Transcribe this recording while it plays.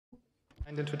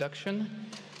Kind introduction.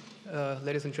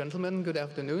 Ladies and gentlemen, good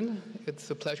afternoon. It's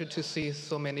a pleasure to see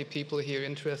so many people here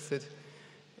interested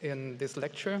in this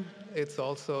lecture. It's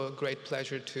also a great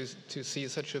pleasure to see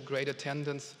such a great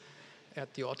attendance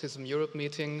at the Autism-Europe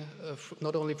meeting,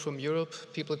 not only from Europe,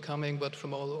 people coming, but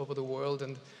from all over the world.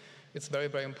 And it's very,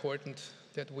 very important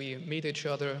that we meet each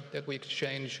other, that we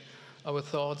exchange our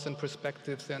thoughts and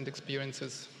perspectives and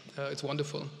experiences. It's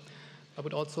wonderful. I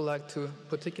would also like to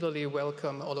particularly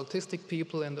welcome all autistic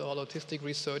people and all autistic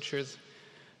researchers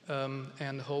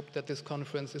and hope that this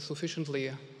conference is sufficiently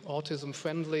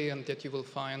autism-friendly and that you will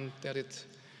find that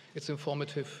it's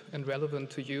informative and relevant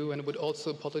to you. And I would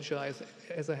also apologize,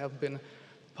 as I have been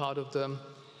part of the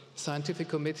scientific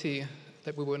committee,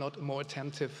 that we were not more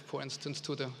attentive, for instance,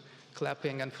 to the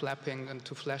clapping and flapping and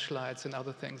to flashlights and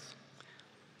other things.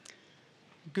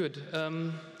 Good.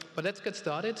 But let's get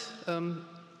started.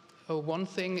 One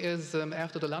thing is,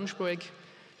 after the lunch break,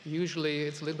 usually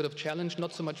it's a little bit of a challenge,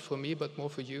 not so much for me, but more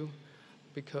for you,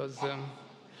 because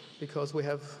we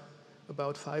have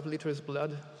about 5 liters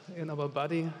blood in our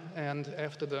body, and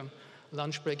after the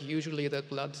lunch break, usually that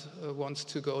blood wants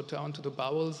to go down to the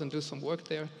bowels and do some work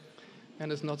there,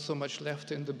 and there's not so much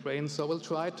left in the brain, so we'll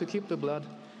try to keep the blood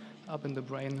up in the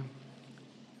brain.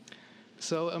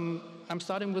 So I'm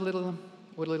starting with a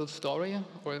little story,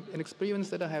 or an experience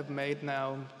that I have made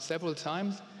now several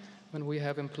times when we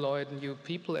have employed new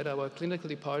people at our clinical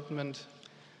department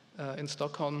in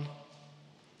Stockholm.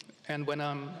 And when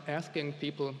I'm asking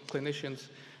people, clinicians,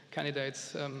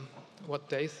 candidates, what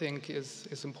they think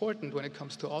is important when it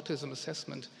comes to autism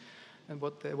assessment and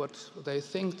what they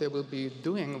think they will be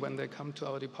doing when they come to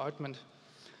our department,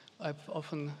 I've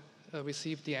often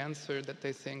received the answer that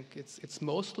they think it's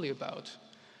mostly about,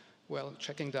 well,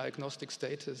 checking diagnostic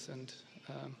status and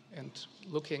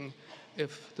looking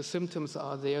if the symptoms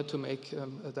are there to make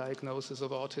a diagnosis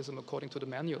of autism according to the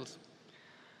manuals.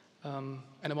 And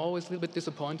I'm always a little bit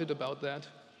disappointed about that,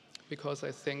 because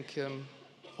I think,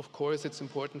 of course, it's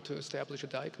important to establish a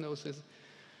diagnosis,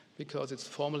 because it's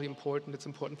formally important, it's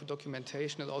important for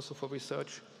documentation and also for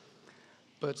research.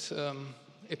 But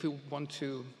if we want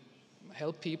to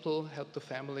help people, help the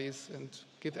families, and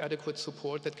give adequate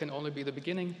support, that can only be the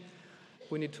beginning.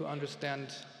 We need to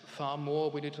understand far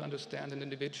more. We need to understand an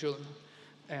individual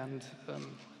and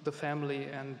the family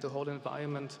and the whole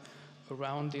environment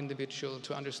around the individual,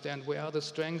 to understand where are the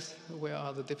strengths, where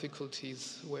are the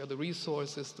difficulties, where are the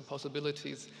resources, the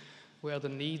possibilities, where are the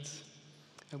needs,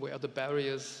 and where are the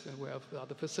barriers, and where are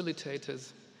the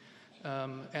facilitators.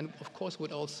 And of course,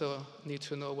 we'd also need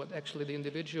to know what actually the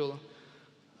individual,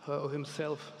 her or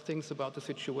himself, thinks about the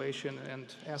situation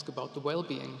and ask about the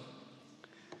well-being.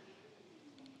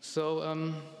 So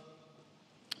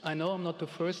I know I'm not the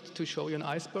first to show you an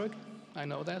iceberg, I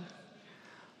know that,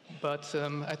 but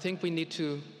I think we need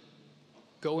to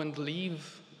go and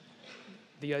leave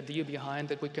the idea behind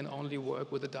that we can only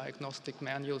work with the diagnostic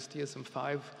manuals,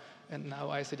 DSM-5, and now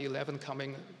ICD-11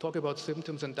 coming, talk about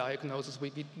symptoms and diagnosis.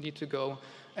 We need to go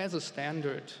as a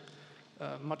standard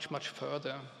much, much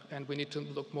further, and we need to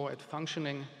look more at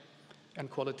functioning and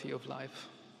quality of life.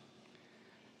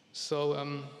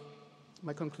 So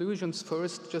my conclusions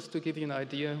first, just to give you an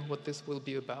idea what this will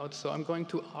be about. So I'm going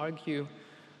to argue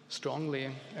strongly,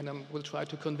 and I will try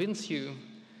to convince you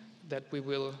that we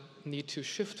will need to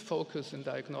shift focus in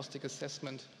diagnostic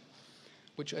assessment,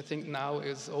 which I think now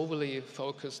is overly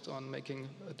focused on making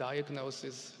a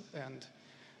diagnosis, and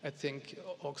I think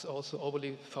also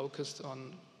overly focused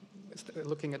on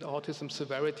looking at autism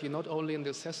severity, not only in the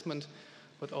assessment,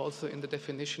 but also in the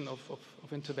definition of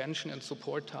intervention and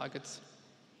support targets.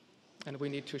 And we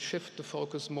need to shift the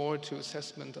focus more to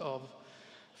assessment of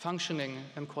functioning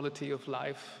and quality of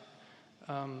life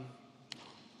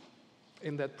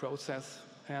in that process,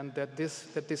 and that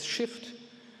this shift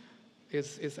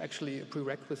is actually a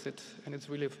prerequisite, and it's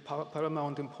really of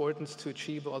paramount importance to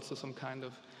achieve also some kind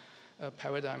of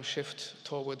paradigm shift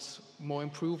towards more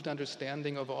improved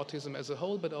understanding of autism as a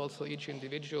whole, but also each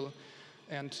individual,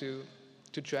 and to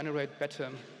generate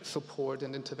better support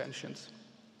and interventions.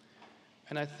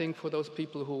 And I think for those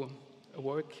people who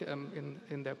work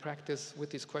in their practice with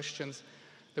these questions,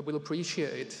 they will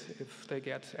appreciate if they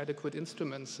get adequate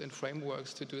instruments and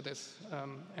frameworks to do this.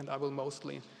 And I will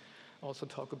mostly also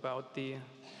talk about the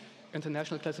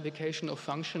international classification of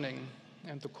functioning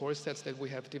and the core sets that we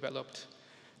have developed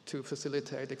to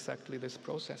facilitate exactly this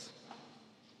process.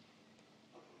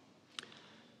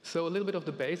 So a little bit of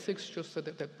the basics, just so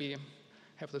that we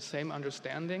have the same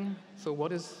understanding. So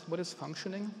what is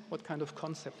functioning? What kind of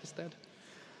concept is that?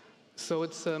 So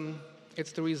it's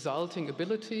the resulting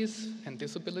abilities and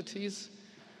disabilities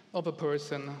of a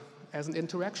person as an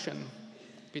interaction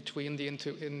between the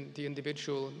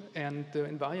individual and the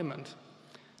environment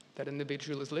that an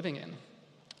individual is living in.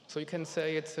 So you can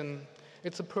say it's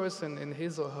a person in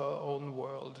his or her own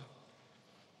world.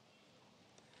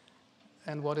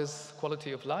 And what is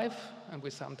quality of life? And we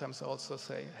sometimes also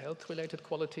say health-related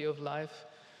quality of life,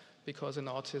 because in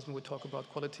autism we talk about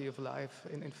quality of life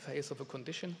in face of a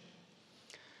condition.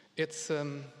 It's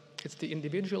the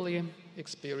individually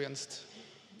experienced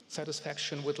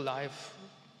satisfaction with life,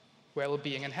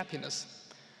 well-being, and happiness.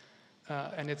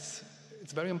 And it's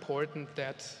very important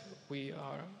that we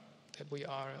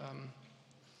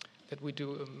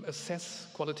do assess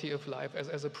quality of life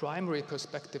as a primary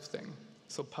perspective thing.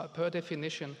 So per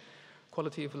definition,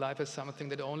 quality of life is something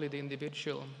that only the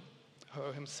individual,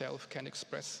 her himself, can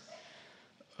express.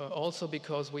 Also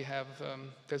because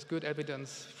there's good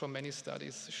evidence from many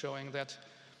studies showing that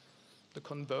the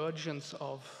convergence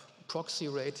of proxy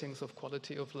ratings of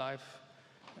quality of life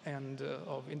and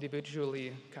of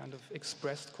individually kind of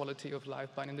expressed quality of life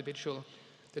by an individual,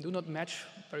 they do not match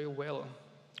very well.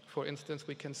 For instance,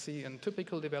 we can see in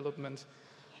typical development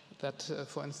that,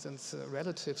 for instance,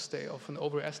 relatives, they often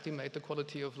overestimate the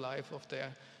quality of life of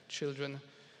their children,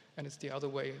 and it's the other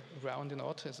way around in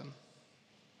autism.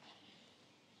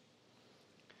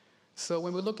 So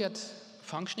when we look at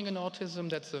functioning in autism,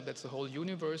 that's a whole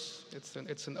universe.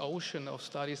 It's an ocean of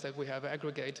studies that we have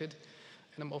aggregated,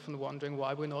 and I'm often wondering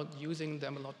why we're not using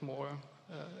them a lot more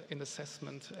in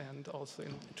assessment and also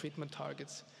in treatment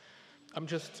targets. I'm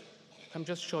just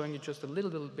showing you just a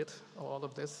little bit of all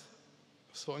of this.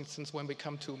 For instance, when we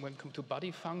come to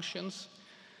body functions,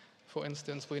 for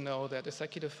instance, we know that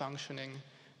executive functioning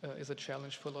is a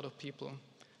challenge for a lot of people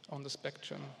on the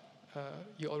spectrum.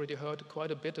 You already heard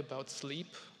quite a bit about sleep.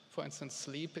 For instance,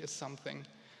 sleep is something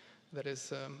that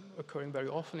is occurring very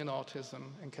often in autism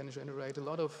and can generate a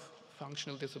lot of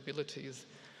functional disabilities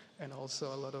and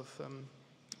also a lot of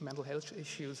mental health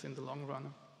issues in the long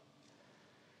run.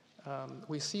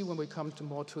 We see when we come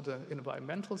more to the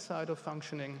environmental side of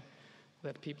functioning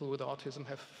that people with autism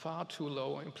have far too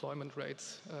low employment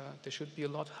rates. They should be a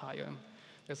lot higher.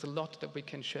 There's a lot that we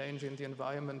can change in the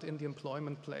environment, in the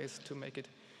employment place, to make it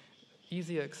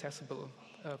easier accessible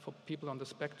for people on the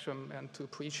spectrum and to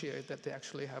appreciate that they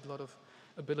actually have a lot of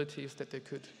abilities that they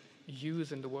could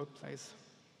use in the workplace.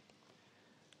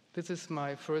 This is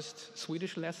my first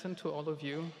Swedish lesson to all of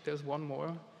you. There's one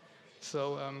more.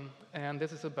 So, and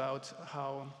this is about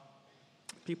how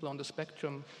people on the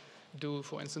spectrum do,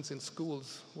 for instance, in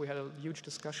schools. We had a huge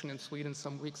discussion in Sweden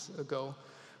some weeks ago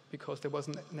because there was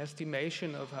an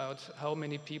estimation of how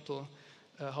many people,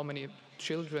 how many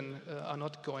children are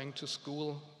not going to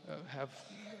school, have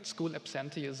school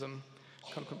absenteeism,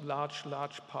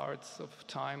 large parts of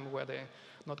time where they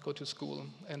not go to school,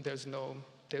 and there's no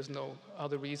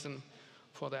other reason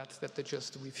for that they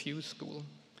just refuse school.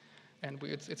 And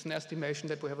it's an estimation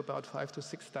that we have about 5,000 to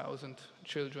 6,000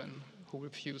 children who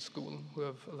refuse school, who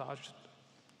have large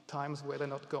times where they're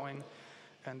not going,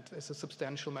 and it's a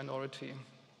substantial minority.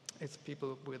 It's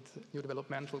people with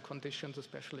neurodevelopmental conditions,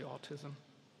 especially autism.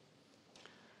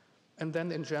 And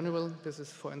then in general, this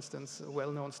is, for instance, a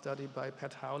well-known study by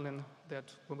Pat Howlin, that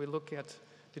when we look at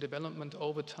the development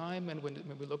over time and when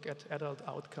we look at adult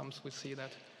outcomes, we see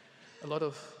that a lot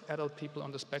of adult people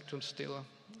on the spectrum still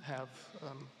have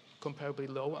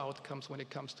comparably low outcomes when it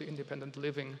comes to independent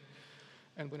living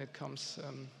and when it comes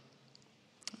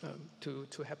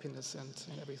to happiness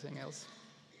and everything else.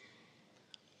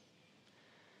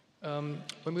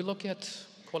 When we look at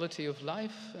quality of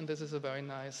life, and this is a very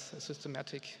nice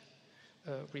systematic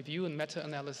review and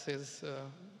meta-analysis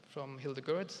from Hilde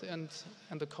Gertz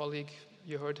and a colleague.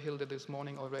 You heard Hilde this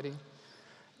morning already.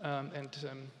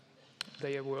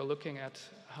 They were looking at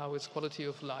how is quality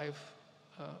of life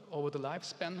over the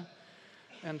lifespan,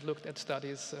 and looked at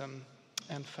studies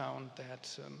and found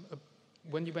that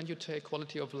when you take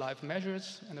quality of life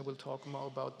measures, and I will talk more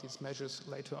about these measures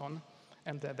later on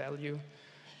and their value,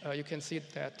 you can see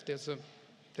that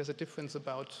there's a difference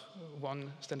about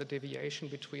 1 standard deviation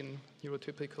between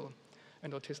neurotypical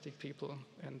and autistic people.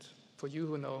 And for you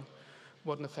who know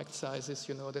what an effect size is,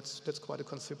 you know that's quite a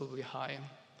considerably high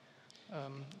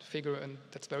figure, and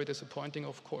that's very disappointing,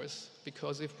 of course,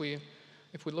 because if we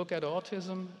look at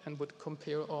autism and would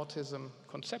compare autism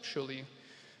conceptually,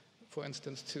 for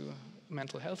instance, to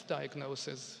mental health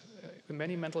diagnosis, in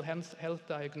many mental health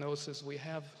diagnoses we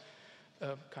have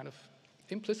kind of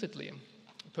implicitly,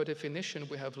 per definition,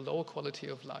 we have low quality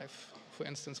of life. For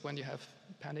instance, when you have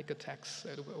panic attacks,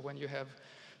 when you have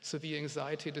severe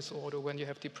anxiety disorder, when you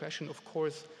have depression, of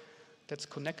course, that's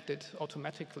connected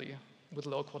automatically with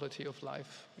low quality of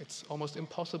life. It's almost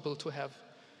impossible to have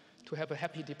a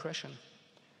happy depression.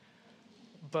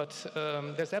 But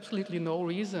there's absolutely no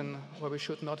reason why we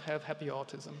should not have happy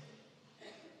autism.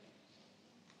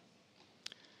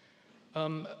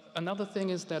 Another thing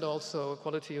is that also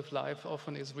quality of life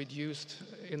often is reduced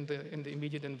in the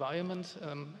immediate environment,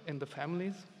 in the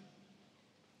families.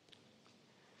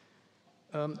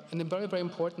 And a very, very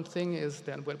important thing is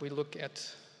then when we look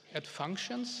at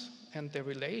functions and their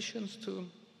relations to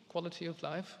quality of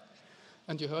life,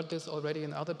 and you heard this already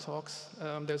in other talks,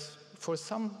 there's for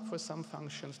some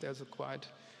functions there's a quite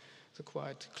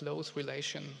close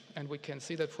relation, and we can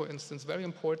see that, for instance, very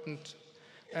important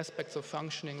aspects of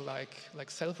functioning like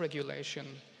self-regulation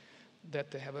that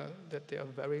they are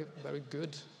very, very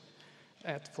good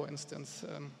at, for instance,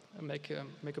 make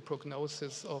a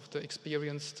prognosis of the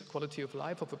experienced quality of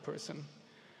life of a person.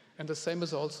 And the same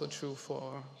is also true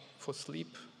for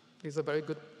sleep. These are very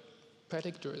good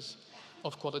predictors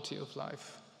of quality of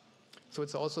life. So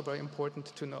it's also very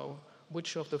important to know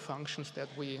which of the functions that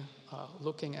we are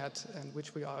looking at and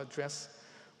which we are address,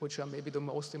 which are maybe the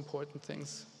most important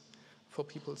things for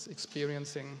people's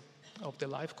experiencing of their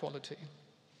life quality.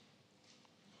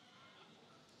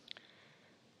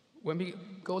 When we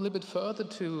go a little bit further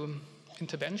to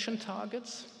intervention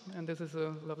targets, and this is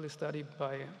a lovely study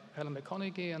by Helen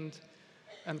McConaughey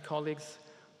and colleagues,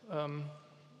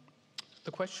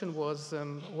 the question was,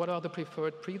 what are the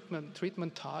preferred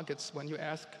treatment targets when you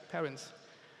ask parents?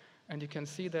 And you can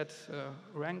see that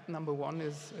ranked number one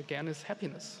is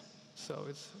happiness. So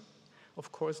it's,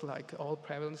 of course, like all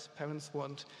parents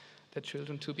want their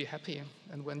children to be happy.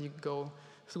 And when you go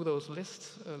through those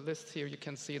lists here, you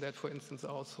can see that, for instance,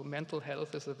 also mental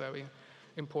health is a very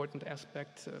important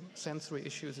aspect. Sensory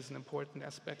issues is an important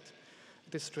aspect.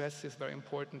 Distress is very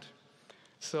important.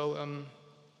 So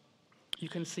you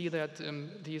can see that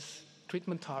these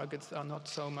treatment targets are not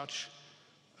so much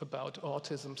about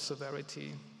autism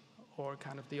severity or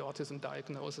kind of the autism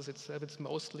diagnosis itself. It's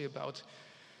mostly about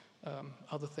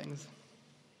other things.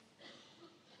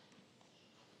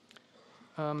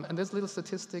 And this little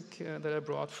statistic that I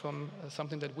brought from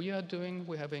something that we are doing,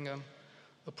 we're having a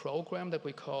program that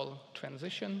we call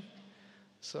Transition,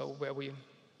 so where we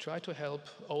try to help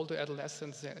older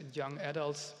adolescents and young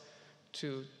adults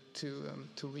to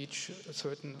reach a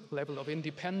certain level of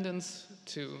independence,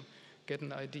 to get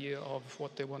an idea of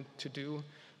what they want to do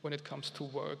when it comes to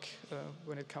work,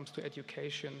 when it comes to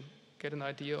education, get an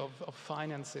idea of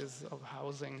finances, of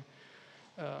housing,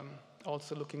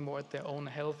 also looking more at their own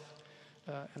health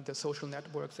and their social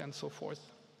networks and so forth.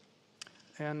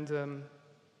 And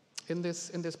in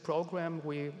this program,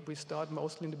 we start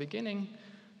mostly in the beginning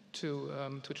to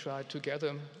try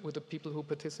together with the people who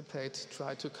participate,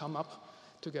 try to come up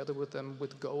together with them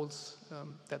with goals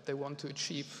that they want to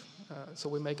achieve. So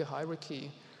we make a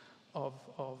hierarchy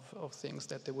of things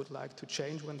that they would like to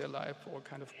change in their life or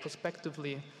kind of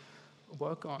prospectively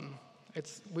work on.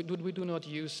 We do not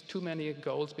use too many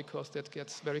goals because that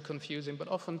gets very confusing, but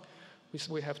often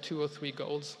we have 2 or 3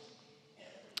 goals.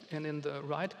 And in the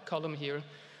right column here,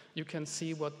 you can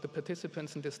see what the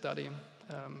participants in this study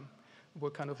were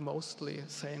kind of mostly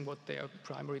saying what their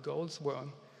primary goals were.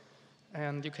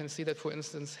 And you can see that, for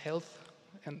instance, health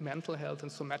and mental health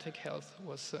and somatic health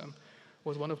was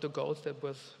one of the goals that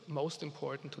was most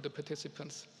important to the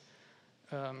participants.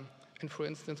 And for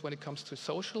instance, when it comes to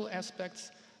social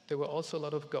aspects, there were also a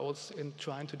lot of goals in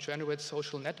trying to generate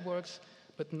social networks,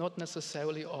 but not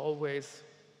necessarily always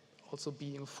also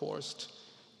being forced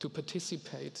to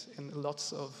participate in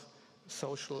lots of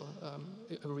social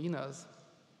arenas.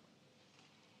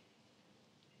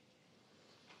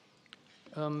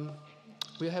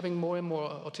 We're having more and more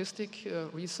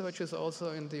autistic researchers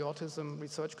also in the autism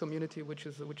research community, which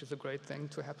is a great thing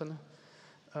to happen.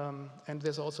 And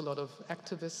there's also a lot of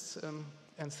activists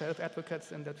and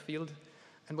self-advocates in that field.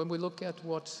 And when we look at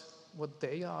what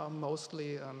they are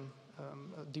mostly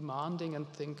demanding and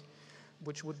think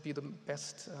which would be the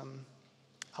best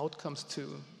outcomes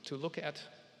to look at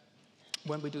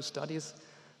when we do studies,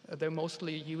 they're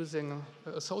mostly using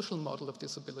a social model of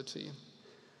disability.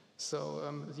 So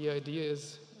the idea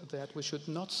is that we should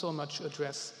not so much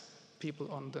address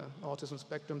people on the autism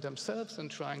spectrum themselves and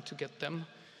trying to get them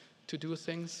to do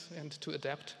things and to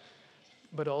adapt,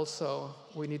 but also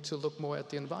we need to look more at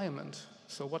the environment.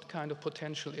 So what kind of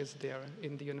potential is there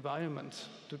in the environment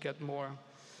to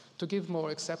give more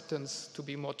acceptance, to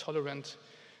be more tolerant,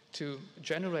 to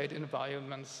generate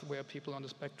environments where people on the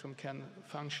spectrum can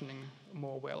functioning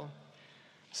more well.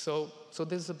 So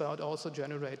this is about also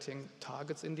generating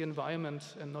targets in the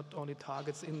environment and not only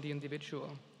targets in the individual.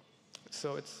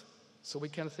 So we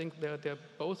can think they're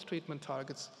both treatment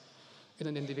targets in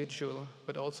an individual,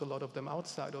 but also a lot of them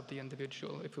outside of the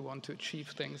individual if we want to achieve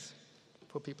things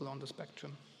for people on the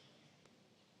spectrum.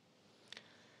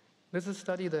 This is a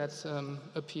study that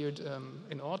appeared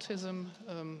in Autism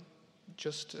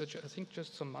I think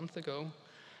just some month ago,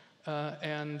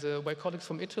 and my colleagues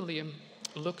from Italy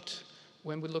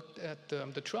when we looked at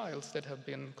the trials that have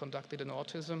been conducted in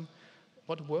autism,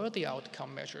 what were the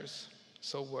outcome measures?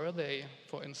 So were they,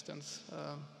 for instance,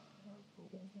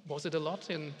 was it a lot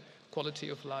in quality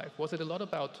of life? Was it a lot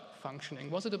about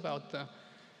functioning? Was it about the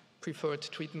preferred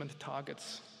treatment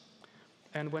targets?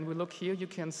 And when we look here, you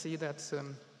can see that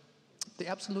the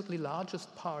absolutely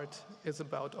largest part is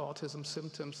about autism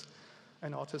symptoms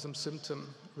and autism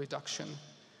symptom reduction.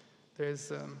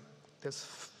 There's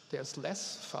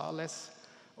less, far less,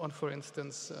 on, for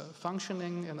instance,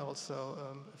 functioning and also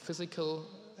physical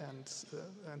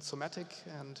and somatic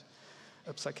and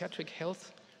psychiatric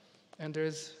health. And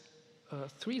there's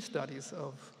 3 studies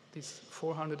of these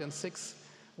 406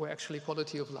 where actually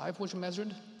quality of life was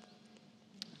measured.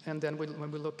 And then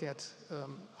when we look at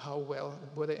how well,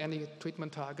 were there any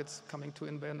treatment targets coming to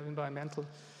environmental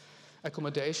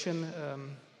accommodation,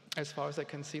 as far as I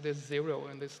can see, there's 0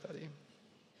 in this study.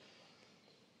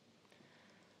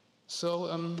 So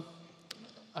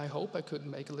I hope I could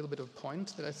make a little bit of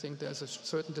point that I think there's a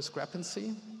certain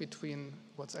discrepancy between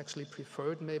what's actually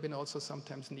preferred, maybe, and also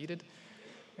sometimes needed,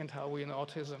 and how we in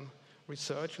autism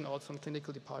research and also in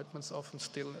clinical departments often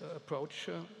still approach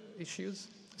issues.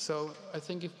 So I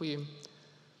think if we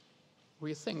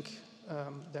rethink,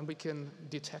 then we can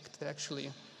detect that actually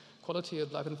quality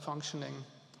of life and functioning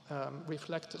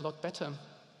reflect a lot better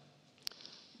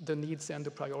the needs and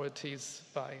the priorities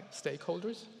by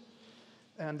stakeholders.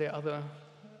 And there are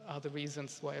other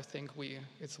reasons why I think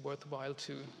it's worthwhile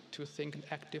to think and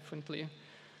act differently.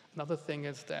 Another thing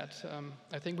is that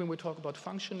I think when we talk about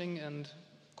functioning and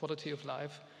quality of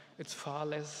life, it's far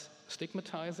less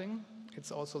stigmatizing.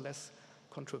 It's also less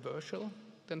controversial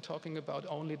than talking about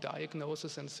only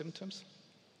diagnosis and symptoms.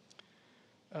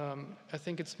 I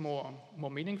think it's more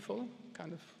meaningful,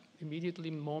 kind of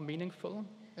immediately more meaningful,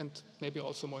 and maybe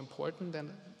also more important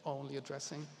than only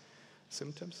addressing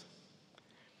symptoms.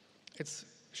 It's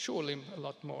surely a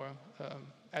lot more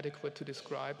adequate to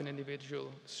describe an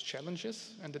individual's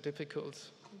challenges and the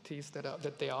difficulties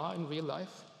that they are in real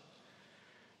life.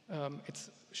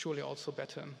 It's surely also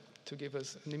better to give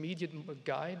us an immediate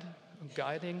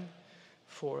guiding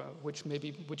for which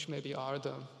maybe are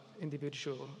the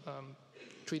individual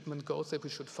treatment goals that we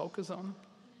should focus on.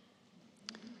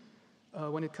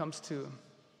 When it comes to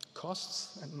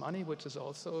costs and money, which is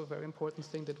also a very important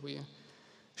thing that we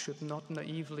should not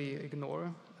naively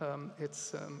ignore,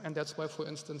 and that's why, for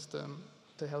instance,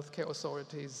 the healthcare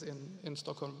authorities in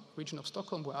Stockholm, region of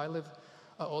Stockholm, where I live,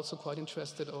 are also quite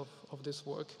interested of this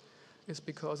work, is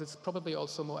because it's probably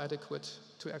also more adequate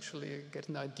to actually get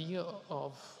an idea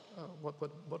of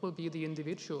what will be the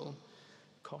individual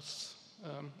costs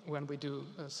when we do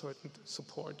a certain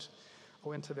support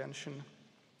or intervention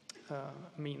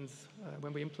means,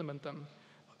 when we implement them,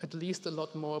 at least a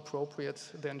lot more appropriate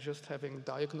than just having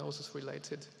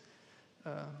diagnosis-related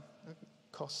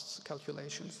costs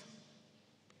calculations.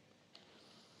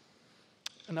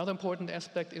 Another important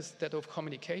aspect is that of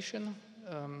communication.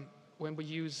 When we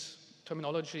use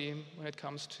terminology when it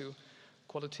comes to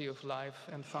quality of life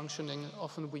and functioning,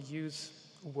 often we use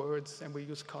words and we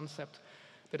use concepts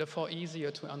that are far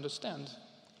easier to understand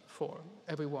for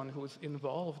everyone who is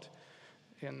involved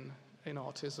in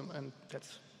autism, and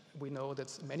we know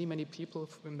that's many people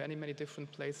from many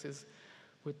different places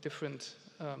with different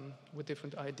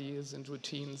ideas and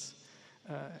routines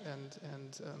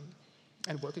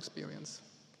and work experience.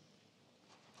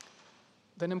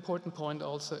 Then, important point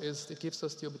also is it gives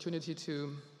us the opportunity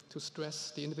to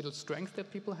stress the individual strength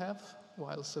that people have,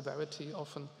 while severity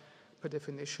often, per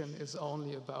definition, is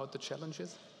only about the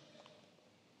challenges.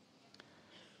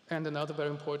 And another very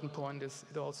important point is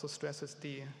it also stresses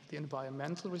the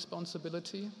environmental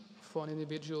responsibility for an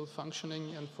individual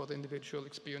functioning and for the individual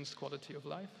experienced quality of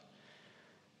life.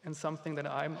 And something that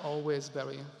I'm always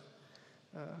very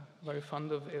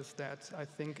fond of is that I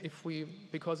think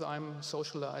because I'm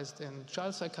socialized in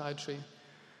child psychiatry,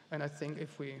 and I think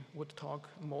if we would talk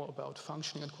more about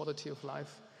functioning and quality of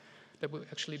life, that would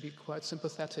actually be quite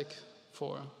sympathetic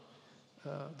for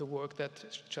the work that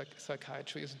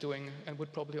psychiatry is doing, and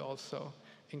would probably also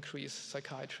increase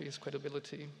psychiatry's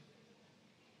credibility.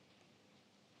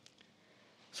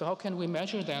 So how can we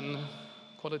measure then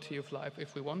quality of life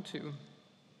if we want to?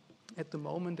 At the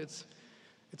moment, it's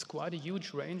quite a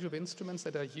huge range of instruments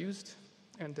that are used,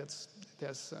 and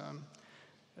there's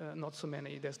not so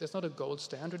many. There's not a gold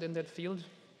standard in that field.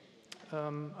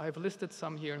 I've listed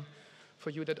some here for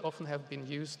you that often have been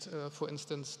used, for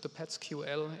instance, the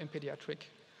PETS-QL in pediatric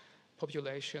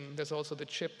population. There's also the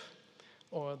CHIP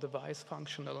or the VICE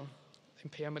functional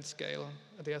impairment scale.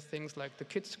 There are things like the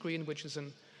KID screen, which is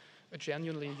a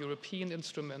genuinely European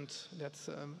instrument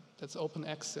that's open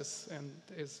access and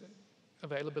is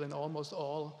available in almost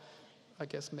all, I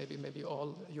guess maybe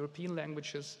all European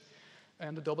languages.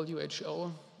 And the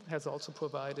WHO has also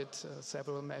provided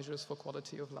several measures for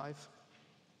quality of life.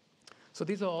 So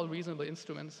these are all reasonable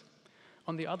instruments.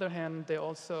 On the other hand, they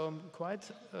also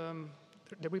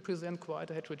they represent quite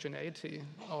a heterogeneity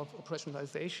of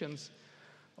operationalizations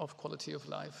of quality of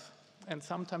life. And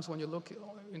sometimes when you look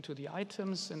into the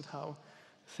items and how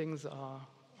things are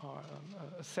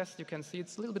assessed, you can see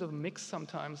it's a little bit of a mix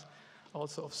sometimes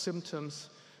also of symptoms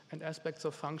and aspects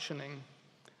of functioning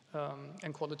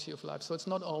and quality of life. So it's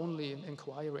not only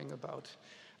inquiring about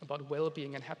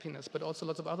well-being and happiness, but also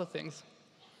lots of other things.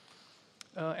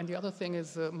 And the other thing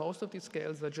is most of these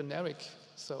scales are generic.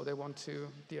 So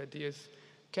the idea is,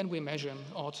 can we measure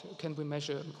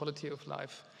quality of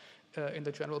life in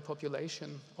the general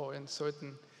population or in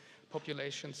certain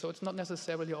populations? So it's not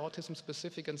necessarily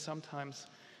autism-specific, and sometimes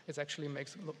it actually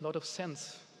makes a lot of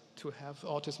sense to have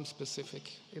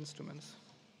autism-specific instruments.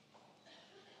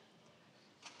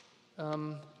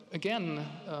 Again,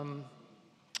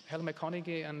 Helen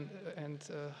McConaughey and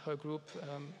her group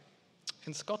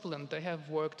in Scotland, they have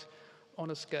worked on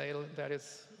a scale that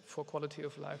is for quality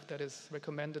of life that is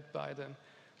recommended by the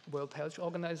World Health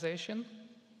Organization,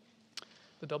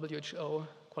 the WHO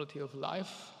Quality of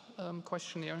Life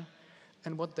questionnaire.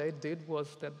 And what they did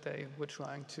was that they were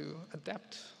trying to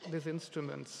adapt these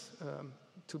instruments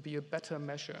to be a better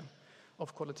measure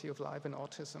of quality of life in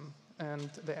autism. And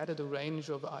they added a range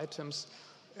of items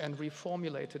and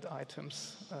reformulated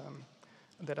items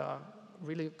that are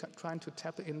really trying to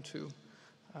tap into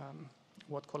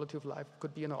what quality of life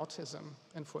could be in autism.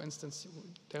 And for instance,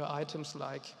 there are items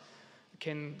like,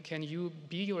 can you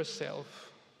be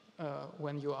yourself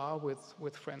when you are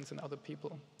with friends and other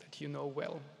people that you know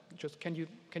well? Just can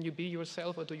you be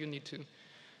yourself, or do you need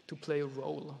to play a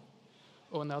role?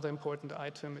 Or another important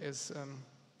item is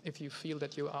if you feel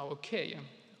that you are okay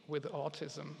with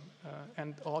autism,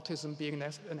 and autism being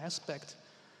an aspect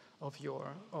of your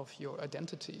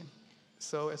identity.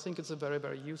 So I think it's a very,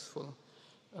 very useful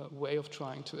way of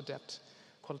trying to adapt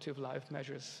quality of life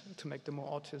measures to make them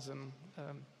more autism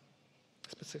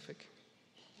specific.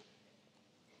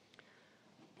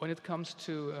 When it comes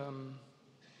to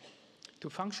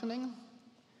functioning,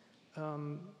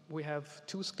 we have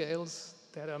two scales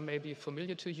that are maybe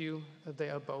familiar to you. They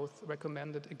are both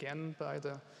recommended again by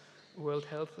the World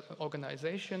Health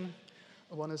Organization.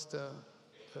 One is the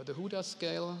HUDA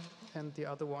scale, and the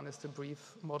other one is the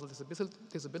Brief Model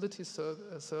Disability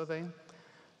Survey.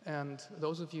 And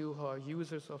those of you who are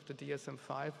users of the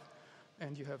DSM-5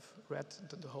 and you have read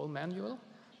the whole manual,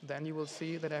 then you will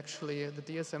see that actually the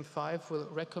DSM-5 will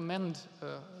recommend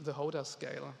the HODA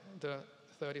scale, the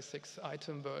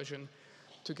 36-item version,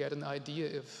 to get an idea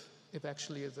if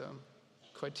actually the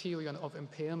criterion of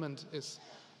impairment is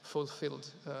fulfilled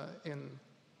in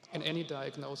any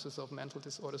diagnosis of mental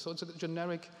disorder. So it's a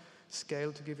generic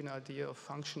scale to give you an idea of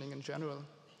functioning in general.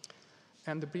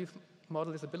 And the Brief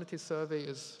Model Disability Survey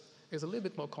is a little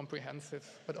bit more comprehensive,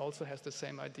 but also has the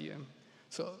same idea.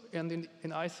 So in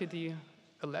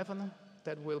ICD-11,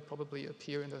 that will probably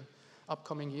appear in the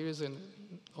upcoming years in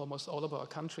almost all of our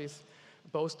countries,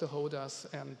 both the HODAS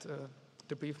and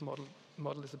the Brief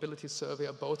Model Disability Survey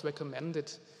are both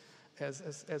recommended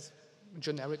as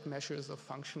generic measures of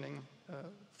functioning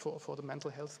for the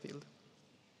mental health field.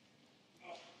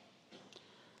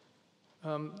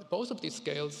 Both of these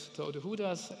scales, so the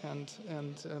HUDAS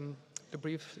and the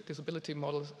Brief Disability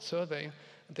Model Survey,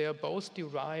 they are both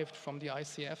derived from the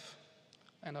ICF,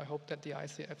 and I hope that the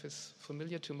ICF is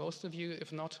familiar to most of you.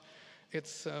 If not,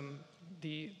 it's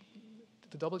the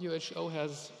WHO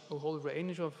has a whole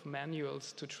range of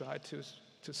manuals to try to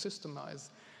systemize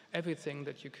everything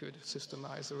that you could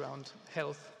systemize around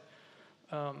health.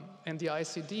 And the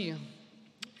ICD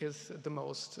is the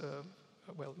most,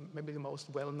 maybe the most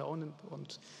well-known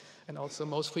and also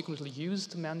most frequently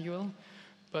used manual.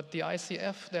 But the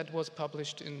ICF that was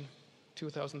published in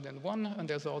 2001, and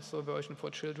there's also a version for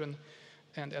children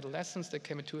and adolescents that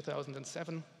came in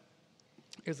 2007,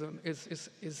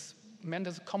 is meant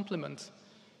as a complement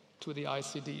to the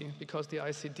ICD, because the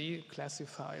ICD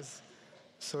classifies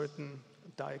certain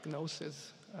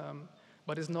diagnoses,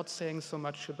 but is not saying so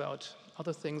much about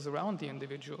other things around the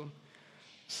individual.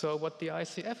 So what the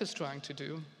ICF is trying to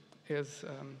do is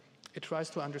it tries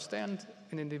to understand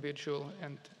an individual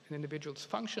and an individual's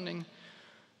functioning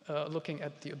looking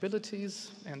at the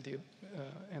abilities and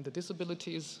the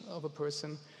disabilities of a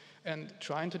person, and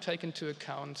trying to take into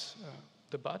account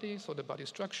the body, so the body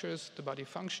structures, the body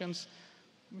functions.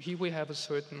 Here we have a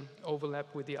certain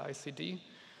overlap with the ICD,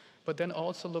 but then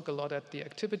also look a lot at the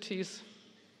activities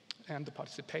and the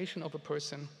participation of a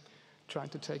person, trying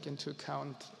to take into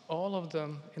account all of the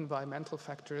environmental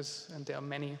factors, and there are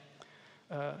many,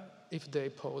 if they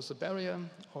pose a barrier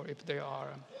or if they are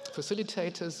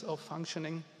facilitators of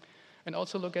functioning, and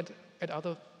also look at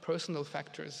other personal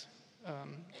factors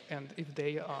and if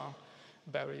they are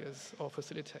barriers or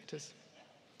facilitators.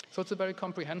 So it's a very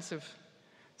comprehensive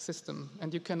system,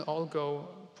 and you can all go,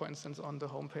 for instance, on the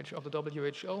homepage of the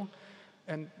WHO,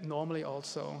 and normally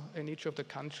also in each of the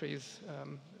countries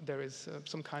there is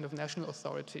some kind of national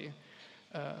authority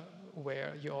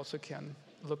where you also can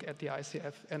look at the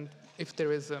ICF, and if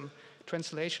there is a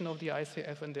translation of the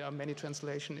ICF, and there are many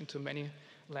translations into many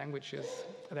languages,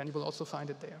 then you will also find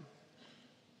it there.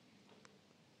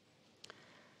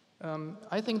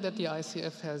 I think that the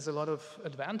ICF has a lot of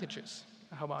advantages,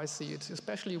 how I see it,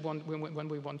 especially when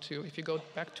we want to, if you go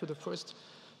back to the first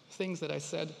things that I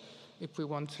said, if we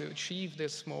want to achieve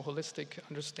this more holistic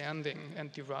understanding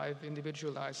and derive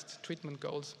individualized treatment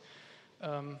goals,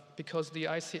 because the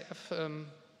ICF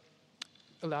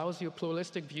allows you a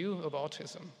pluralistic view of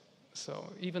autism.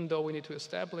 So even though we need to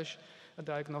establish a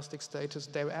diagnostic status,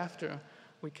 thereafter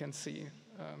we can see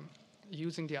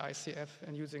using the ICF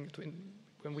and using it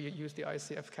when we use the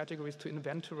ICF categories to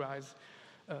inventorize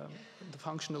the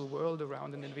functional world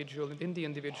around an individual and in the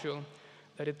individual,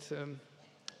 that it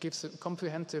gives a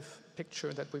comprehensive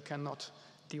picture that we cannot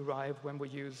derive when we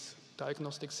use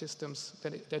diagnostic systems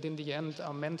that in the end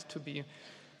are meant to be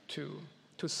to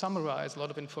summarize a lot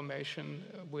of information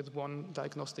with one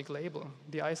diagnostic label.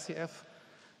 The ICF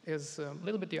is a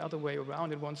little bit the other way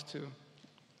around. It wants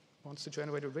to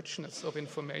generate a richness of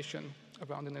information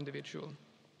around an individual.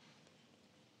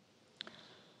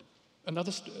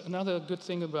 Another good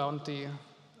thing about the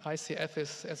ICF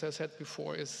is, as I said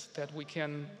before, is that we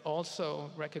can also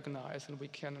recognize and we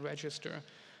can register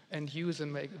and use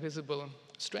and make visible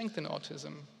strength in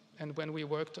autism. And when we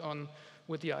worked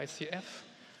with the ICF,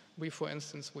 for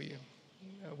instance,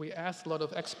 we asked a lot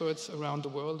of experts around the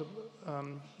world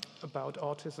about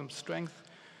autism strength,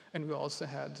 and we also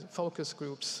had focus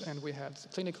groups, and we had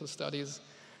clinical studies,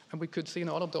 and we could see in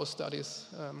all of those studies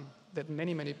that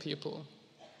many people,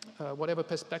 whatever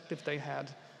perspective they had,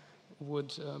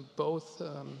 would both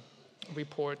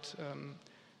report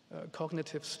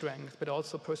cognitive strength, but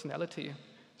also personality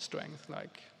strength,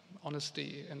 like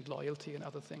honesty and loyalty and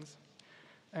other things.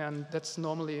 And that's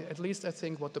normally, at least I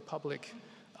think, what the public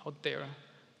out there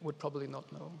would probably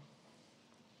not know.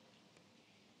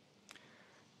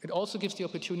 It also gives the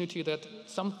opportunity that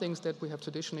some things that we have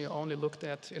traditionally only looked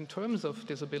at in terms of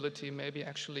disability maybe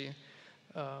actually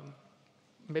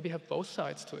maybe have both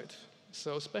sides to it.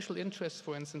 So special interests,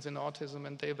 for instance, in autism,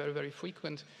 and they're very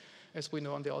frequent, as we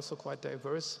know, and they're also quite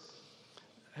diverse,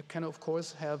 can of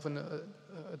course have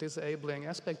a disabling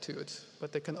aspect to it,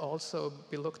 but they can also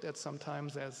be looked at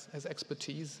sometimes as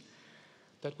expertise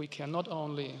that we can not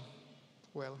only,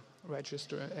 well,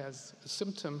 register as a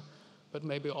symptom, but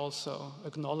maybe also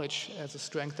acknowledge as a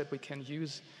strength that we can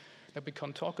use, that we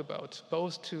can talk about,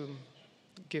 both to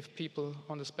give people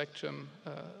on the spectrum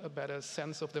a better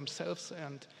sense of themselves,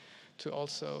 and to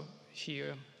also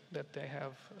hear that they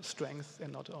have strength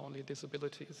and not only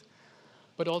disabilities,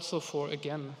 but also for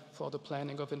the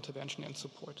planning of intervention and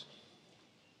support.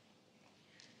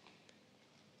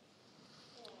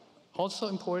 Also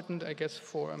important, I guess,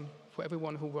 for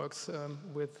everyone who works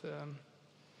with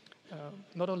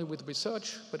not only with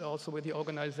research, but also with the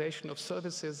organization of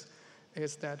services,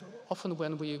 is that often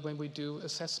when we do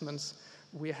assessments,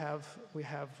 we have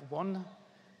one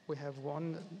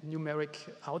numeric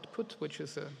output, which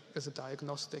is a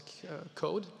diagnostic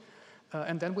code,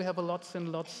 and then we have lots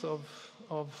and lots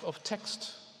of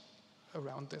text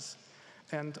around this.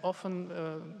 And often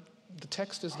the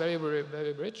text is very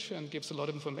rich and gives a lot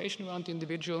of information around the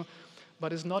individual,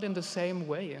 but is not in the same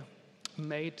way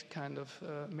made kind of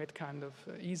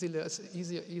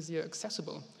easier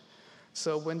accessible.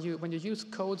 So when you use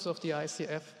codes of the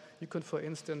ICF, you can, for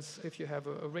instance, if you have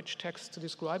a rich text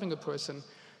describing a person,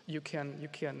 you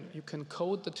can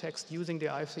code the text using the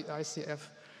ICF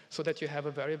so that you have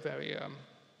a very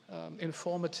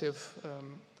informative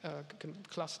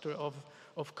cluster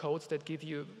of codes that give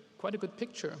you quite a good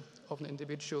picture of an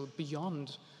individual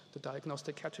beyond the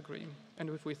diagnostic category. And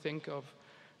if we think of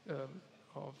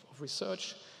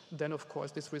research, then of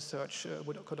course this research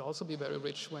could also be very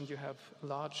rich when you have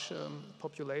large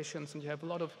populations and you have a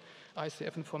lot of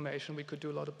ICF information. We could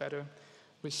do a lot of better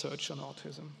research on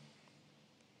autism.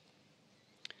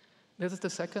 This is the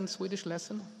second Swedish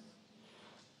lesson.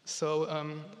 So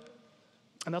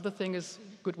another thing is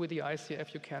good with the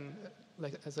ICF, you can,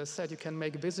 like as I said, you can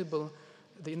make visible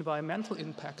the environmental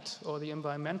impact or the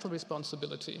environmental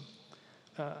responsibility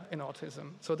in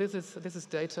autism. So this is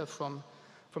data from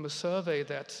a survey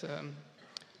that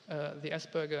the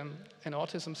Asperger and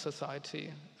Autism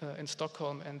Society in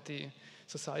Stockholm and the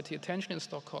Society Attention in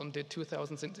Stockholm did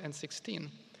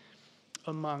 2016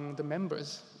 among the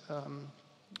members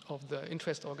of the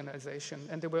interest organization.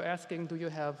 And they were asking, do you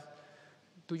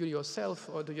yourself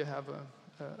or do you have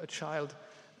a child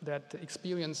that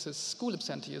experiences school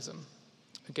absenteeism?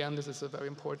 Again, this is a very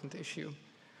important issue.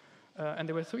 And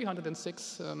there were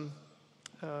 306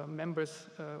 members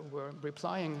were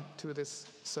replying to this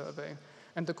survey.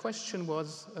 And the question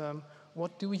was,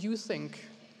 what do you think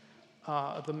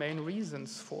are the main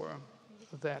reasons for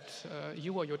that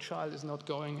you or your child is not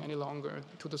going any longer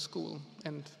to the school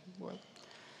and, well,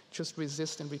 just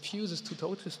resists and refuses to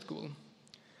go to school?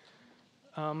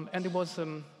 And it was,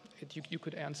 you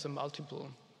could answer multiple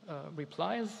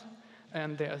replies,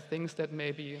 and there are things that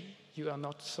maybe you are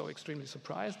not so extremely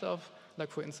surprised of, like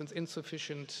for instance,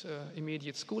 insufficient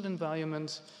immediate school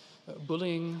environment,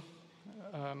 bullying,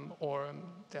 or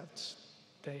that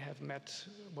they have met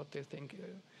what they think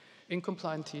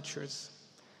incompliant teachers,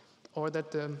 or that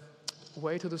the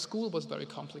way to the school was very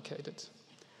complicated.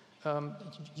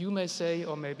 You may say,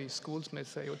 or maybe schools may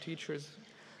say, or teachers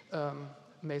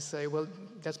may say, well,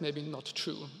 that's maybe not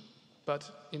true.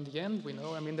 But in the end, we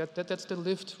know, I mean, that's the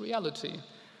lived reality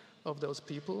of those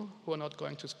people who are not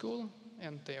going to school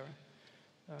and their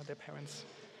parents.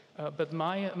 But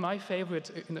my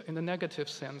favorite, in a negative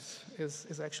sense,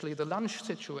 is actually the lunch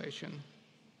situation.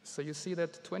 So you see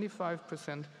that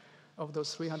 25% of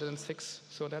those 306,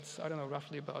 so that's, I don't know,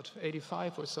 roughly about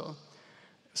 85 or so.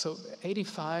 So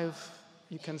 85,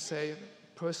 you can say,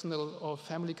 personal or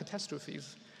family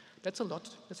catastrophes. That's a lot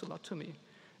to me.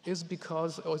 Is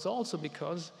also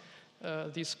because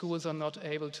these schools are not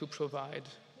able to provide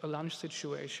a lunch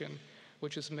situation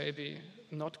which is maybe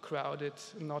not crowded,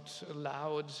 not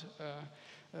loud,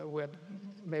 where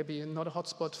maybe not a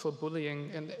hotspot for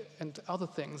bullying and other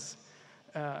things.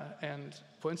 And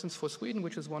for instance, for Sweden,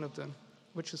 which is one of the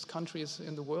richest countries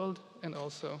in the world and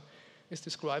also is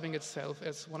describing itself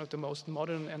as one of the most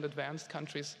modern and advanced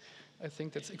countries, I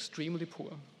think that's extremely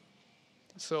poor.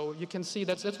 So you can see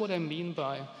that's what I mean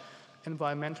by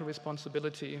environmental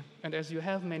responsibility. And as you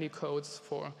have many codes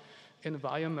for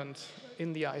environment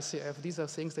in the ICF, these are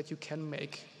things that you can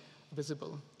make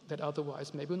visible that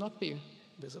otherwise maybe will not be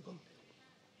visible.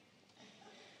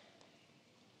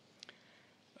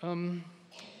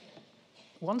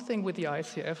 One thing with the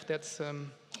ICF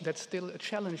that's still a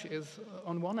challenge is,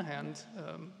 on one hand,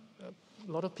 a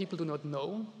lot of people do not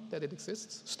know that it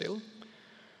exists still.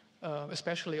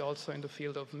 Especially also in the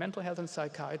field of mental health and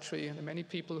psychiatry. There are many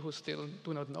people who still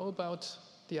do not know about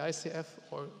the ICF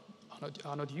or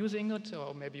are not using it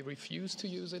or maybe refuse to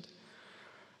use it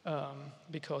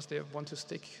because they want to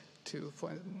stick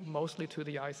mostly to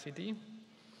the ICD.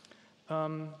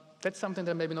 That's something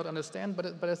that I maybe not understand,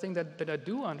 but I think that I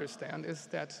do understand is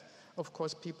that, of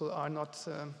course, people are not,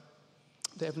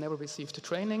 they have never received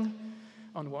training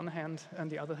on one hand, and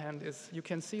the other hand is, you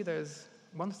can see there's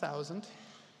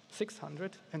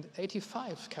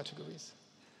 1,685 categories.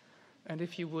 And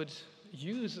if you would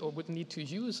use or would need to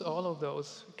use all of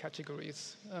those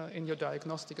categories in your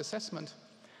diagnostic assessment,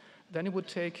 then it would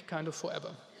take kind of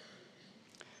forever.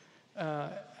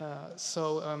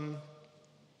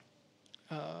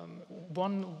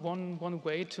 One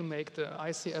way to make the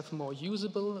ICF more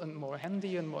usable and more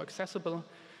handy and more accessible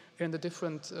in the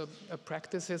different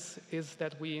practices is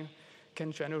that we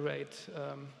can generate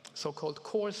so-called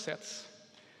core sets.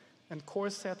 And core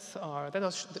sets are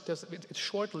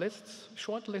short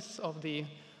lists of the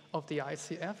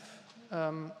ICF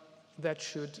that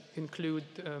should include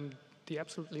the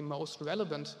absolutely most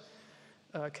relevant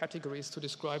categories to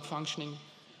describe functioning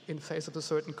in face of a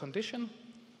certain condition,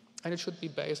 and it should be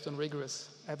based on rigorous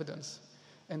evidence.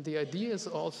 And the idea is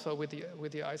also with the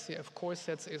ICF core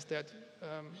sets is that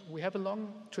we have a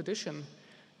long tradition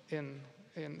in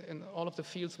all of the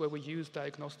fields where we use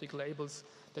diagnostic labels,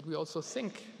 that we also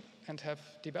think and have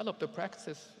developed a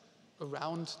practice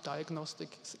around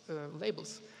diagnostic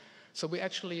labels. So we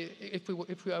actually, if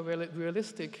we are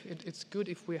realistic, it's good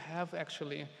if we have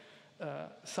actually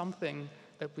something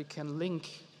that we can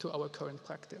link to our current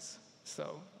practice.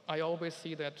 So I always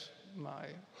see that my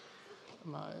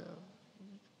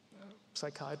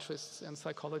psychiatrists and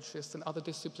psychologists and other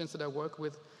disciplines that I work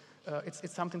with,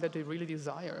 it's something that they really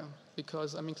desire,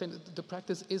 because I mean the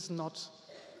practice is not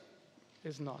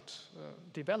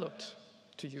developed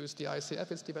to use the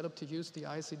ICF, it's developed to use the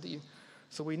ICD.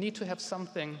 So we need to have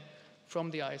something from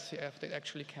the ICF that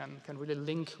actually can really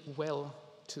link well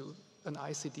to an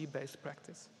ICD-based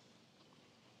practice.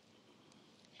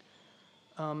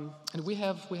 And we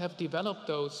have developed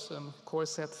those core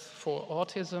sets for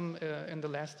autism in the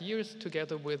last years,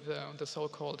 together with the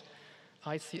so-called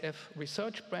ICF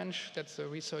research branch. That's a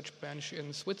research branch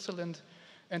in Switzerland,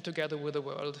 and together with the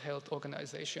World Health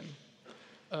Organization.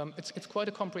 It's quite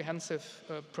a comprehensive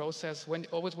process.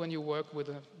 Always when you work with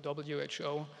a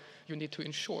WHO, you need to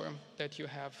ensure that you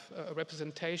have a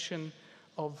representation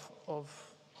of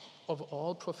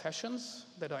all professions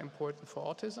that are important for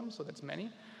autism, so that's many.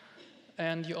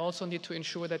 And you also need to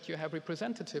ensure that you have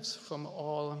representatives from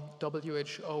all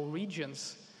WHO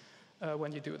regions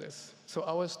when you do this. So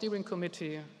our steering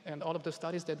committee and all of the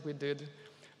studies that we did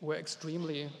were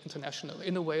extremely international,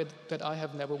 in a way that I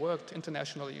have never worked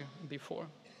internationally before,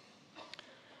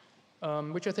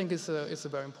 which I think is a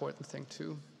very important thing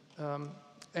too.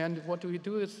 And what we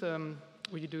do is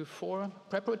we do 4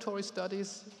 preparatory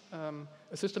studies,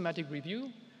 a systematic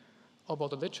review of all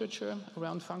the literature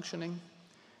around functioning.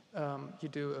 You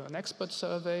do an expert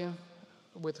survey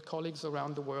with colleagues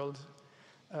around the world.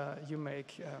 You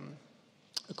make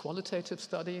a qualitative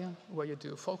study where you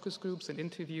do focus groups and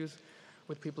interviews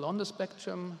with people on the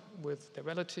spectrum, with their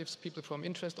relatives, people from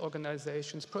interest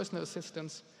organizations, personal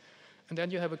assistants. And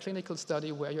then you have a clinical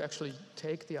study where you actually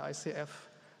take the ICF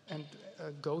and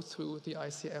go through the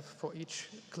ICF for each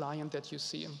client that you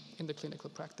see in the clinical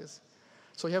practice.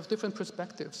 So you have different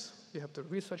perspectives. You have the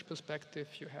research perspective,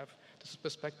 you have this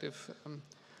perspective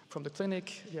from the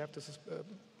clinic, you have this,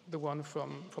 the one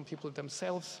from people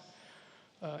themselves,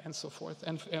 and so forth,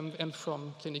 and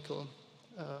from clinical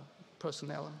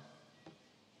personnel.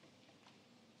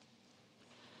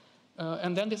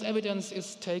 And then this evidence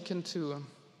is taken to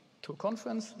a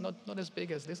conference, not as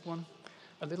big as this one,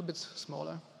 a little bit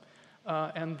smaller.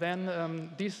 And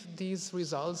then these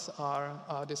results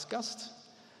are discussed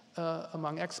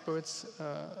among experts,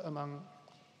 among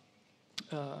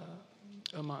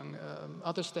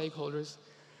other stakeholders,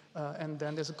 and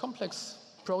then there's a complex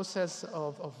process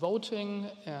of voting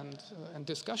and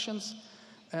discussions,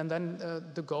 and then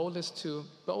the goal is to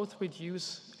both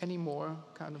reduce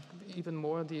even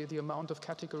more the amount of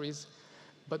categories,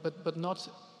 but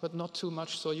not too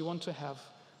much. So you want to have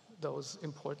those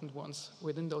important ones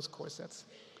within those core sets.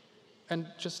 And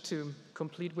just to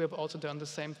complete, we have also done the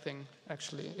same thing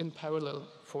actually in parallel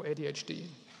for ADHD.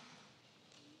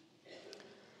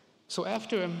 So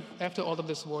after all of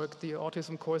this work, the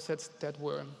autism core sets that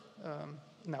were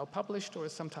now published or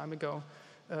some time ago,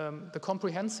 the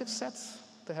comprehensive sets,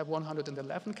 they have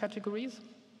 111 categories.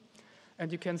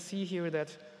 And you can see here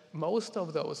that most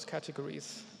of those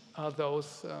categories are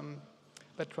those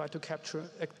that try to capture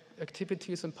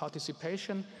activities and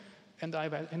participation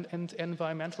and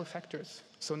environmental factors.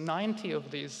 So 90 of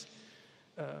these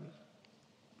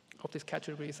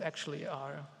categories actually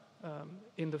are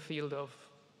in the field of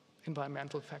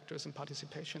environmental factors and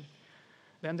participation.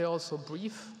 Then there are also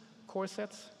brief core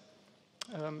sets.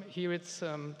 Here it's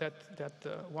that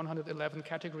 111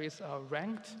 categories are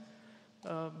ranked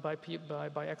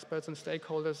by experts and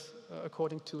stakeholders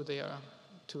according to their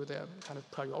kind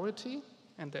of priority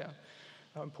and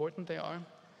how important they are.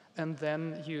 And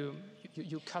then you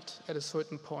cut at a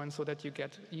certain point so that you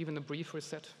get even a briefer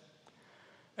set.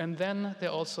 And then there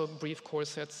are also brief core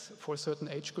sets for certain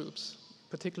age groups,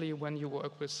 particularly when you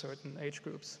work with certain age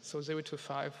groups. So 0 to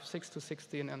 5, 6 to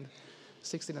 16, and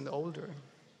 16 and older.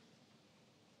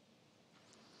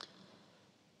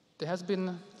 There has been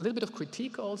a little bit of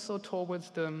critique also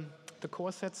towards the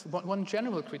core sets. One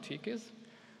general critique is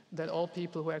that all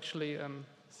people who actually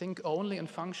think only in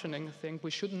functioning think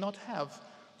we should not have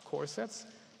core sets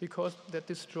because that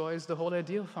destroys the whole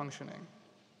idea of functioning.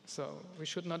 So we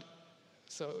should not,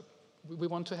 so we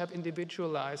want to have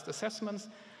individualized assessments,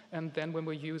 and then when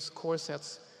we use core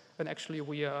sets, then actually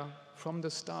we are from the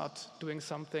start doing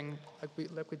something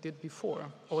like we did before,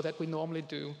 or that we normally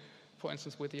do, for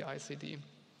instance, with the ICD.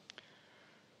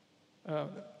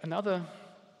 Another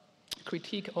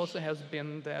critique also has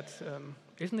been that,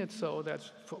 isn't it so that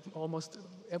for almost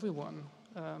everyone,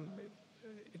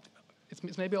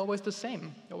 it's maybe always the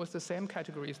same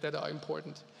categories that are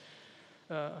important.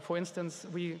 For instance,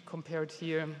 we compared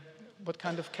here what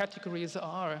kind of categories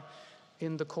are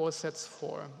in the core sets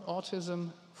for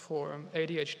autism, for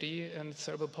ADHD, and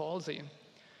cerebral palsy.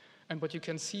 And what you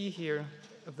can see here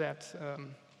that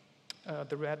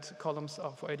the red columns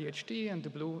are for ADHD, and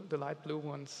the light blue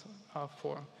ones are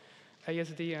for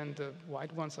ASD, and the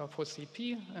white ones are for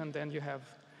CP. And then you have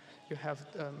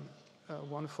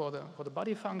one for the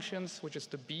body functions, which is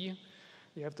the B.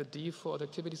 You have the D for the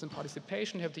activities and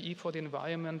participation. You have the E for the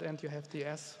environment, and you have the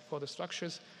S for the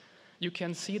structures. You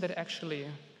can see that actually,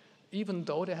 even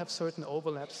though they have certain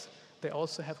overlaps, they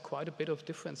also have quite a bit of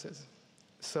differences.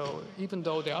 So even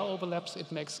though there are overlaps,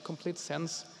 it makes complete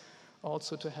sense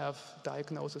also to have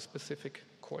diagnosis-specific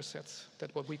core sets.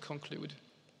 That's what we conclude.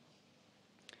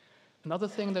 Another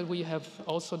thing that we have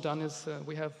also done is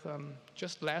we have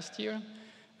just last year,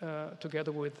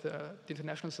 together with the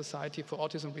International Society for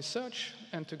Autism Research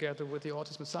and together with the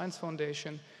Autism Science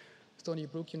Foundation, Stony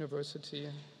Brook University,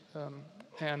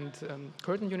 and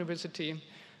Curtin University,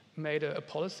 made a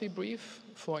policy brief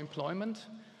for employment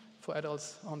for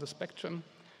adults on the spectrum.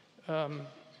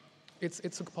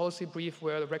 It's a policy brief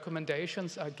where the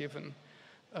recommendations are given,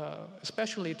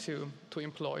 especially to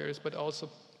employers, but also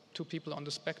to people on the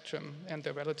spectrum and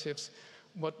their relatives,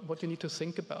 what you need to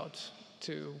think about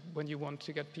when you want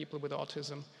to get people with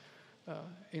autism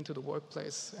into the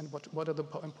workplace, and what are the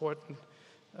important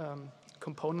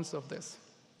components of this.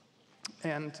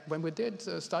 And when we did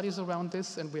studies around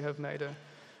this, and we have made a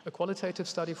qualitative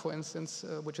study, for instance,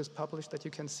 which is published that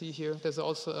you can see here. There's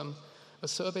also a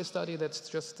survey study that's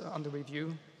just under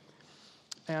review.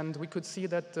 And we could see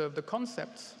that the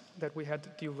concepts that we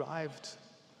had derived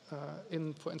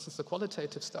in, for instance, the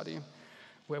qualitative study,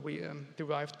 where we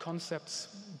derived concepts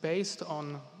based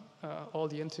on all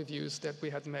the interviews that we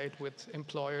had made with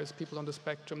employers, people on the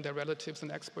spectrum, their relatives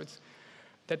and experts,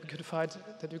 that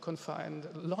you can find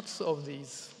lots of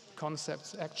these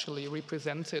concepts actually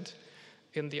represented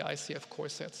in the ICF Core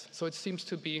Sets. So it seems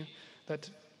to be that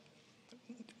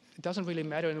it doesn't really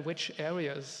matter in which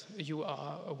areas you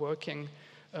are working,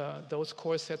 those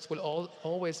core sets will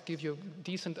always give you a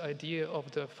decent idea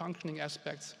of the functioning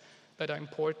aspects that are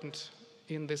important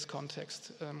in this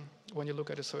context when you look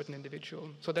at a certain individual.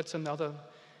 So that's another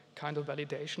kind of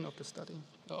validation of the study,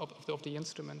 of the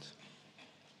instrument.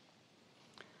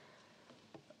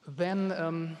 Then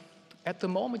at the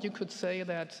moment you could say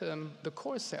that the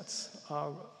core sets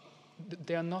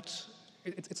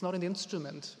it's not an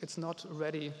instrument, it's not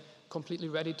completely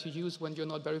ready to use when you're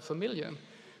not very familiar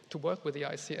to work with the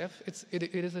ICF.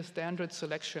 It is a standard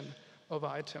selection of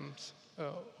items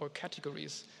or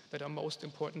categories that are most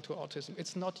important to autism.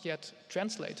 It's not yet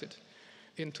translated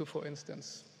into, for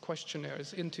instance,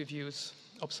 questionnaires, interviews,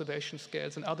 observation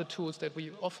scales, and other tools that we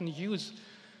often use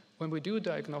when we do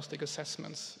diagnostic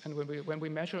assessments and when we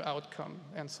measure outcome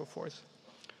and so forth.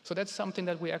 So that's something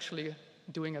that we're actually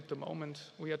doing at the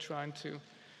moment. We are trying to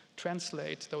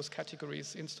translate those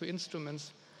categories into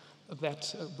instruments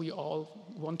that we all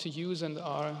want to use and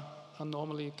are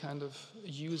normally kind of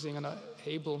using and are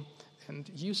able and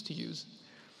used to use.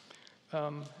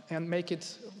 And make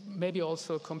it maybe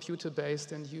also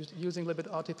computer-based and using a little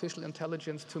bit artificial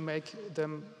intelligence to make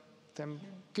them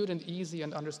good and easy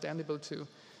and understandable to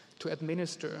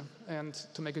administer, and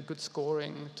to make a good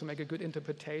scoring, to make a good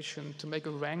interpretation, to make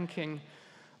a ranking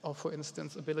of, for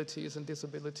instance, abilities and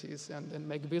disabilities, and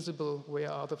make visible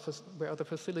where are the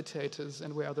facilitators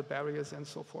and where are the barriers and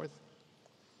so forth.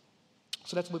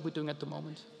 So that's what we're doing at the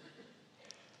moment.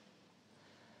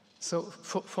 So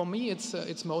for me,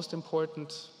 it's most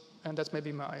important, and that's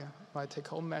maybe my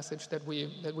take-home message, that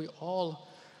we all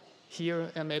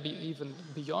here and maybe even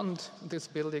beyond this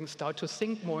building start to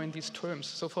think more in these terms.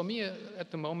 So for me,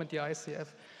 at the moment, the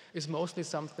ICF is mostly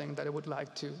something that I would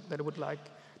like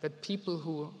that people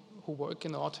who work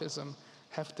in autism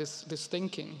have this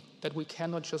thinking that we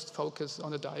cannot just focus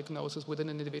on a diagnosis within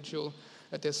an individual,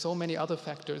 that there's so many other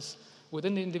factors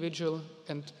within the individual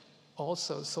and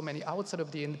also so many outside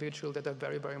of the individual that are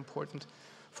very, very important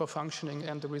for functioning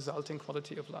and the resulting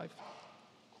quality of life.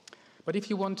 But if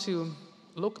you want to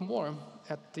look more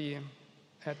at the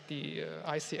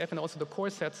ICF and also the core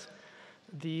sets,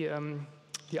 the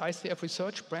ICF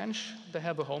research branch, they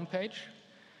have a homepage,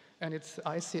 and it's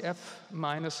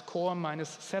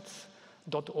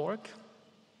icf-core-sets.org.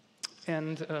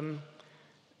 And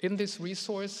in this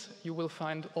resource, you will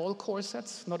find all core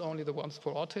sets, not only the ones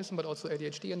for autism, but also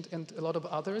ADHD and a lot of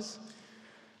others,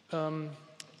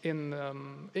 in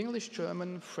English,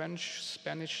 German, French,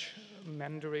 Spanish,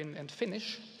 Mandarin, and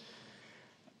Finnish.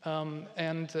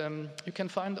 You can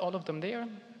find all of them there.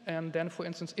 And then, for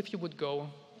instance, if you would go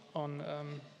on,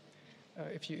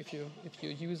 if you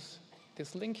use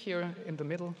this link here in the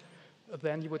middle,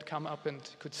 then you would come up and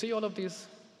could see all of these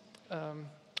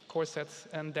core sets,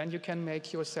 and then you can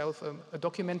make yourself a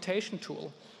documentation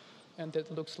tool and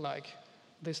it looks like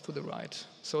this to the right.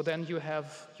 So then you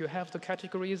have the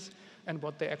categories and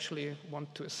what they actually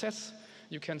want to assess.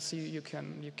 You can see, you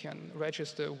can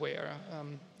register where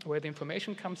the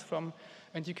information comes from,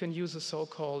 and you can use a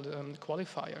so-called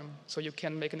qualifier. So you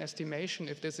can make an estimation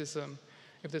if this is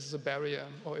a barrier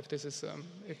or if this is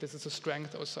a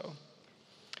strength or so.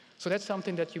 So that's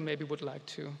something that you maybe would like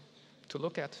to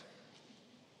look at.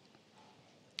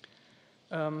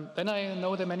 Then I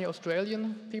know there are many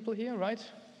Australian people here, right?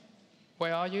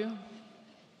 Where are you?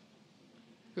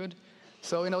 Good.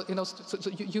 So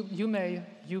you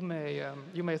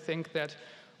may think that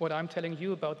what I'm telling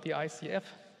you about the ICF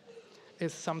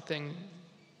is something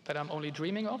that I'm only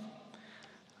dreaming of,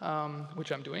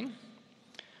 which I'm doing.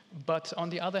 But on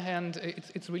the other hand,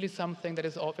 it's really something that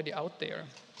is already out there.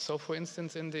 So, for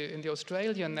instance, in the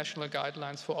Australian National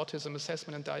Guidelines for Autism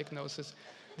Assessment and Diagnosis,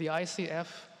 the ICF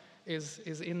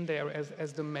is in there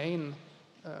as the main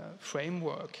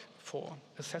framework for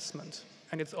assessment.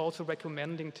 And it's also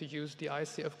recommending to use the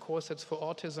ICF Core Sets for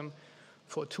autism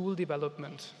for tool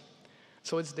development.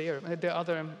 So it's there. And there are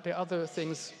other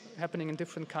things happening in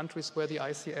different countries where the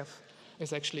ICF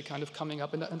is actually kind of coming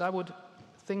up. And I would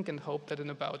think and hope that in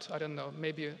about, I don't know,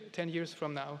 maybe 10 years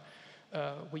from now,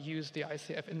 we use the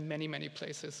ICF in many, many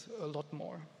places a lot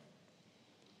more.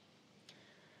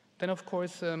 Then, of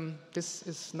course, this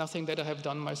is nothing that I have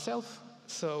done myself.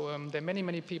 So there are many,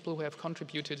 many people who have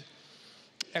contributed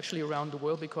actually around the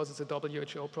world because it's a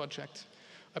WHO project.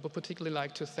 I would particularly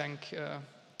like to thank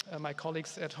my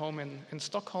colleagues at home in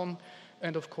Stockholm,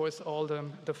 and of course all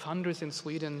the funders in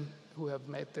Sweden who have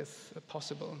made this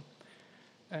possible.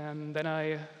 And then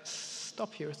I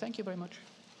stop here. Thank you very much.